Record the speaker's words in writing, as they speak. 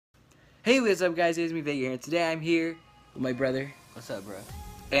Hey, what's up, guys? It's me, Vega here, and today I'm here with my brother. What's up, bro?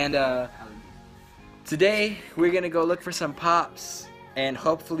 And today we're gonna go look for some pops and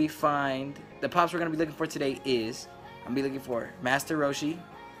hopefully find the pops we're gonna be looking for today. I'm gonna be looking for Master Roshi.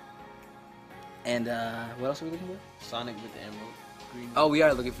 And what else are we looking for? Sonic with the emerald green. Oh, we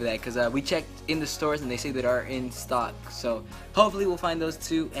are looking for that because we checked in the stores and they say that are in stock. So hopefully we'll find those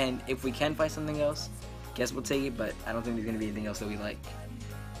two. And if we can find something else, guess we'll take it. But I don't think there's gonna be anything else that we like.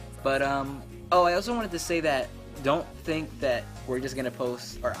 But oh, I also wanted to say that don't think that we're just gonna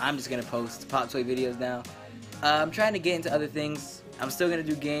post, or I'm just gonna post pop toy videos now. I'm trying to get into other things. I'm still gonna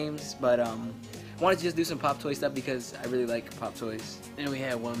do games, but wanted to just do some pop toy stuff because I really like pop toys. And we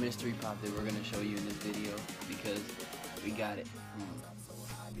had one mystery pop that we're gonna show you in this video because we got it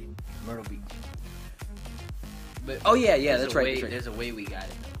from Myrtle Beach. But oh yeah, that's right, that's right. There's a way we got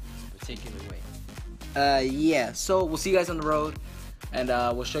it though, a particular way. Yeah. So we'll see you guys on the road, and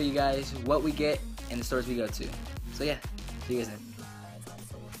we'll show you guys what we get in the stores we go to. So yeah, see you guys then.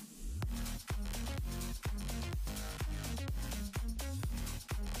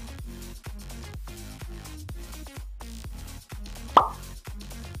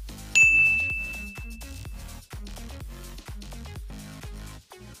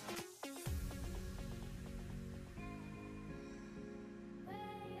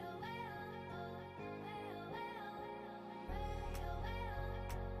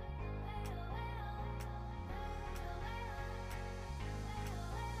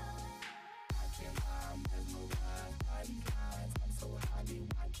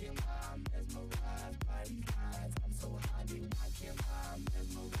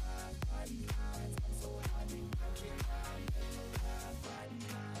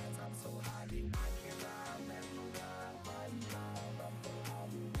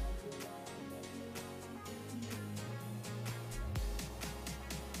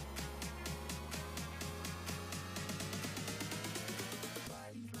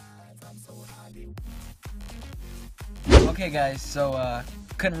 Okay guys, so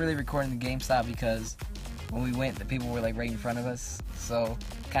couldn't really record in the GameStop because when we went the people were like right in front of us, so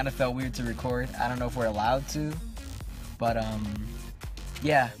kind of felt weird to record. I don't know if we're allowed to, but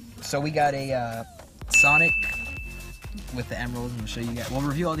yeah, so we got a Sonic with the emeralds, and we'll show you guys. We'll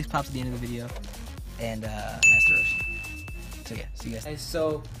review all these pops at the end of the video, and Master Roshi. So yeah, see you guys.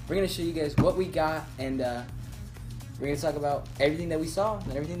 So we're gonna show you guys what we got, and we're gonna talk about everything that we saw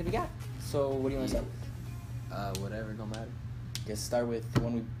and everything that we got. So what do you want to start with? Whatever, don't matter. Let's start with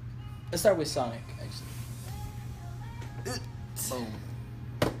let's start with Sonic, actually. Boom.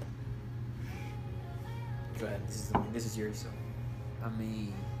 Go ahead. This is yours. So. I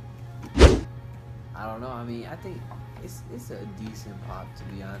mean, I don't know. I mean, I think it's a decent pop, to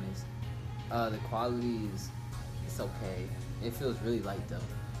be honest. The quality it's okay. It feels really light though.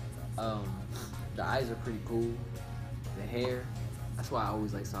 The eyes are pretty cool. The hair, that's why I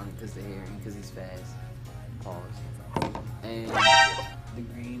always like Sonic, because the hair and because he's fast. Pause. And the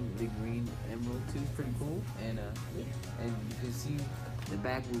green emerald too is pretty cool. And and you can see the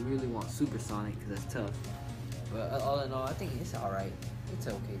back. We really want Super Sonic because that's tough. But all in all, I think it's all right. It's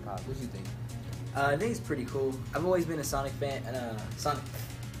okay, pop. What you think? I think it's pretty cool. I've always been a Sonic fan,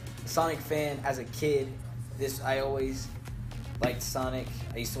 Sonic fan as a kid. I always liked Sonic.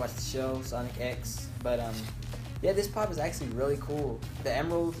 I used to watch the show Sonic X. But yeah, this pop is actually really cool. The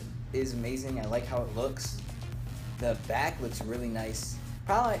emerald is amazing. I like how it looks. The back looks really nice.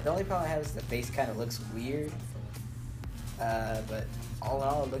 The only problem I have is the face kind of looks weird. But all in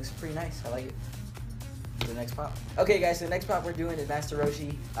all, it looks pretty nice. I like it. The next pop. Okay, guys, so the next pop we're doing is Master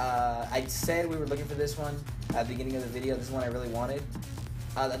Roshi. I said we were looking for this one at the beginning of the video. This is one I really wanted.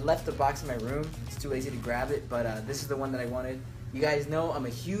 I left the box in my room. It's too lazy to grab it, but this is the one that I wanted. You guys know I'm a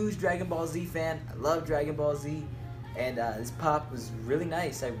huge Dragon Ball Z fan. I love Dragon Ball Z. And this pop was really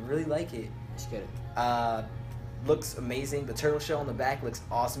nice. I really like it. Let's get it. Looks amazing. The turtle shell on the back looks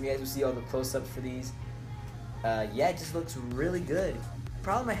awesome. You guys will see all the close-ups for these. Yeah, it just looks really good.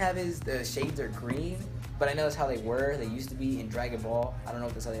 Problem I have is the shades are green, but I know that's how they were. They used to be in Dragon Ball. I don't know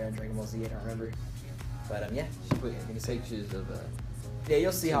if that's how they are in Dragon Ball Z. I don't remember. But yeah, Put pictures of yeah,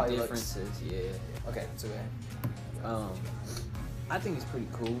 you'll see how it looks. differences. Yeah. Okay, so go ahead. I think it's pretty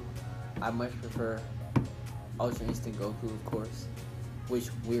cool. I much prefer Ultra Instinct Goku, of course,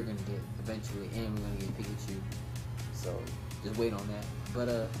 which we're gonna get eventually, and we're gonna get Pikachu. So just wait on that. But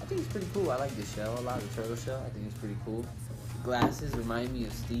I think it's pretty cool. I like the shell a lot, the turtle shell. I think it's pretty cool. The glasses remind me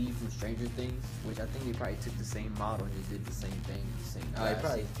of Steve from Stranger Things, which I think they probably took the same model and just did the same thing, the same glasses. They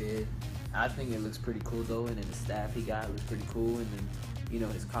probably did. I think it looks pretty cool though, and then the staff he got looks pretty cool, and then, you know,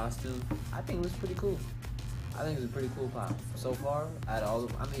 his costume, I think it looks pretty cool. I think it's a pretty cool pop so far. Out of all,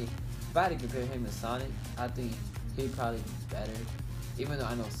 I mean, if I had to compare him to Sonic, I think he'd probably be better. Even though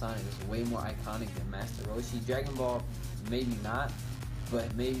I know Sonic is way more iconic than Master Roshi, Dragon Ball maybe not,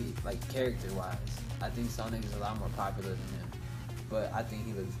 but maybe like character-wise, I think Sonic is a lot more popular than him. But I think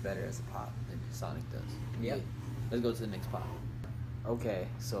he looks better as a pop than Sonic does. Yep. Yeah. Let's go to the next pop. Okay,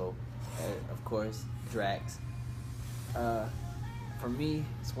 so of course Drax. For me,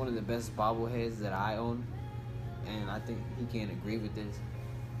 it's one of the best bobbleheads that I own, and I think he can agree with this.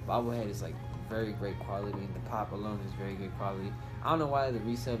 Bobblehead is like very great quality, and the pop alone is very good quality. I don't know why the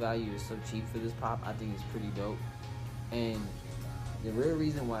resale value is so cheap for this pop. I think it's pretty dope. And the real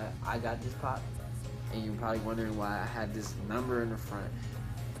reason why I got this pop, and you're probably wondering why I had this number in the front.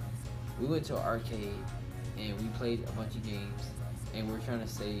 We went to an arcade and we played a bunch of games, and we were trying to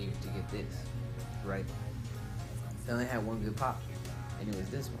save to get this, right? They only had one good pop, and it was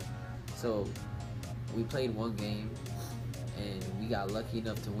this one. So we played one game, and we got lucky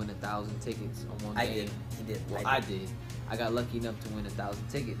enough to win 1,000 tickets on one game. He did. Well, I did. I got lucky enough to win 1,000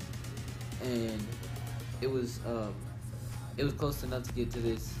 tickets, and it was close enough to get to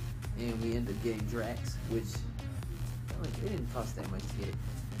this, and we ended up getting Drax, which it didn't cost that much to get it,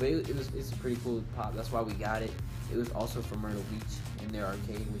 but it's a pretty cool pop. That's why we got it. It was also from Myrtle Beach in their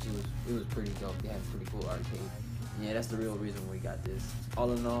arcade, which it was pretty dope. They had a pretty cool arcade. Yeah, that's the real reason we got this.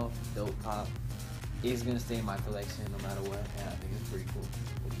 All in all, dope pop. It's gonna stay in my collection no matter what. Yeah, I think it's pretty cool.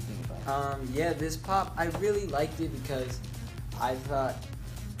 What do you think about it? Yeah, this pop, I really liked it because I thought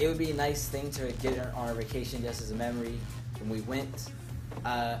it would be a nice thing to get on our vacation just as a memory when we went.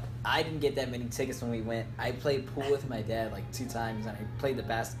 I didn't get that many tickets when we went. I played pool with my dad like 2 times, and I played the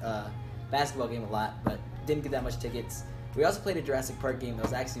basketball game a lot, but didn't get that much tickets. We also played a Jurassic Park game that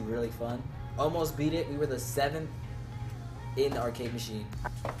was actually really fun. Almost beat it. We were the 7th in the arcade machine.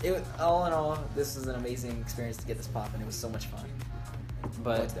 It was, all in all, this was an amazing experience to get this pop, and it was so much fun.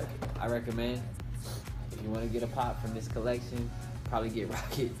 But I recommend, if you want to get a pop from this collection, probably get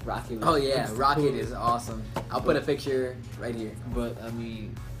Rocket. Rocket. Oh yeah, Rocket is awesome. I'll put a picture right here. But I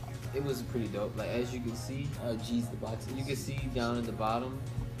mean, it was pretty dope. Like, as you can see, geez, the box. You can see down at the bottom,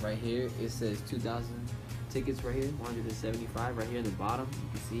 right here, it says 2,000 tickets right here, 175 right here in the bottom. You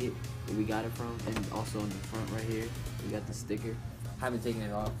can see it, where we got it from, and also in the front right here, we got the sticker. I haven't taken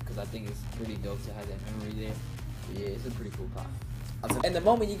it off because I think it's pretty dope to have that memory there. But yeah, it's a pretty cool pop. And the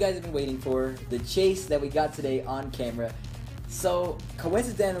moment you guys have been waiting for, the chase that we got today on camera. So,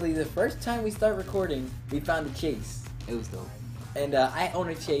 coincidentally, the first time we start recording, we found a chase. It was dope. And I own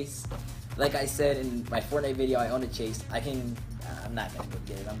a chase. Like I said in my Fortnite video, I own a chase. I'm not going to go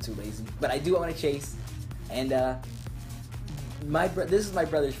get it. I'm too lazy. But I do own a chase. And this is my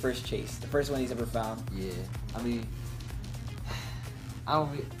brother's first chase. The first one he's ever found. Yeah. I mean, I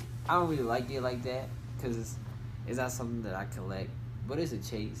don't really like it like that because it's not something that I collect. But it's a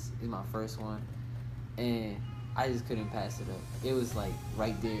chase. It's my first one. And I just couldn't pass it up. It was like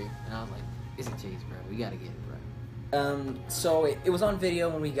right there, and I was like, "It's a chase, bro. We gotta get it, bro." So it was on video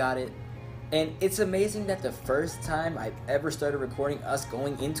when we got it, and it's amazing that the first time I ever started recording us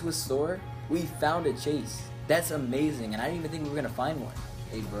going into a store, we found a chase. That's amazing, and I didn't even think we were gonna find one.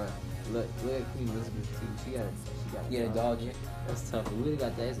 Hey, bro, look at Queen Elizabeth too. She got a dog. Yeah, that's tough. We really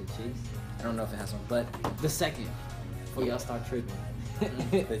got that as a chase. I don't know if it has one, but the second, before y'all start tripping,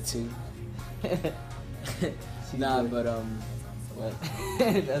 the 2. Nah, but what?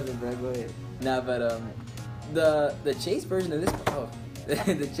 That's a bro. Go ahead. Nah, but the chase version of this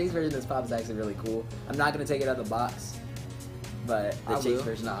the chase version of this pop is actually really cool. I'm not gonna take it out of the box, but the chase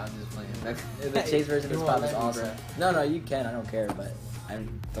version. Nah, I'm just playing. The chase version of this pop is awesome. No, you can. I don't care, but I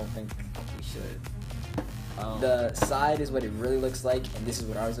don't think we should. The side is what it really looks like, and this is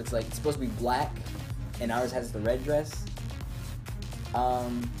what ours looks like. It's supposed to be black, and ours has the red dress.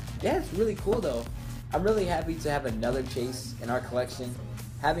 Yeah, it's really cool though. I'm really happy to have another chase in our collection.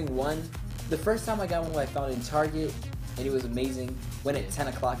 Having one, the first time I got one, I found it in Target, and it was amazing. Went at 10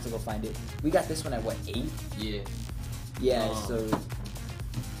 o'clock to go find it. We got this one at what, 8? Yeah. Yeah, so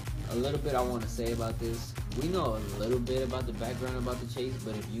a little bit I want to say about this. We know a little bit about the background about the chase,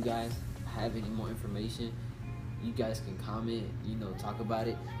 but if you guys have any more information, you guys can comment, talk about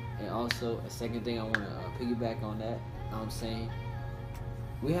it. And also, a second thing I want to piggyback on that, I'm saying,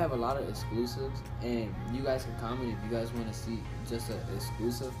 we have a lot of exclusives, and you guys can comment if you guys want to see just an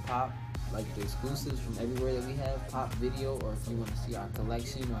exclusive pop, like the exclusives from everywhere that we have, pop video, or if you want to see our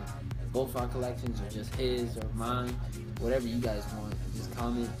collection, or both our collections, or just his or mine, whatever you guys want, just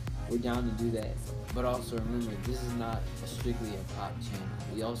comment. We're down to do that. But also remember, this is not strictly a pop channel.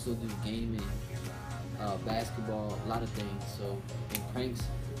 We also do gaming, basketball, a lot of things. So, and pranks,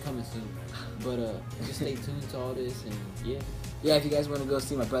 coming soon. But just stay tuned to all this, and yeah. If you guys want to go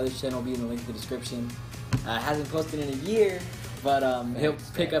see my brother's channel, it'll be in the link in the description. Hasn't posted in a year, but he'll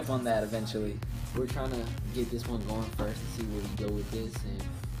pick up on that eventually. We're trying to get this one going first and see where we go with this, and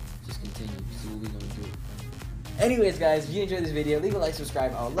just continue, see what we're gonna do. Anyways, guys, if you enjoyed this video, leave a like,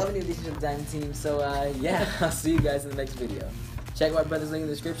 subscribe. I would love a new addition to the Diamond Team. So, yeah, I'll see you guys in the next video. Check my brother's link in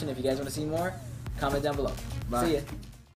the description. If you guys want to see more, comment down below. Bye. See ya.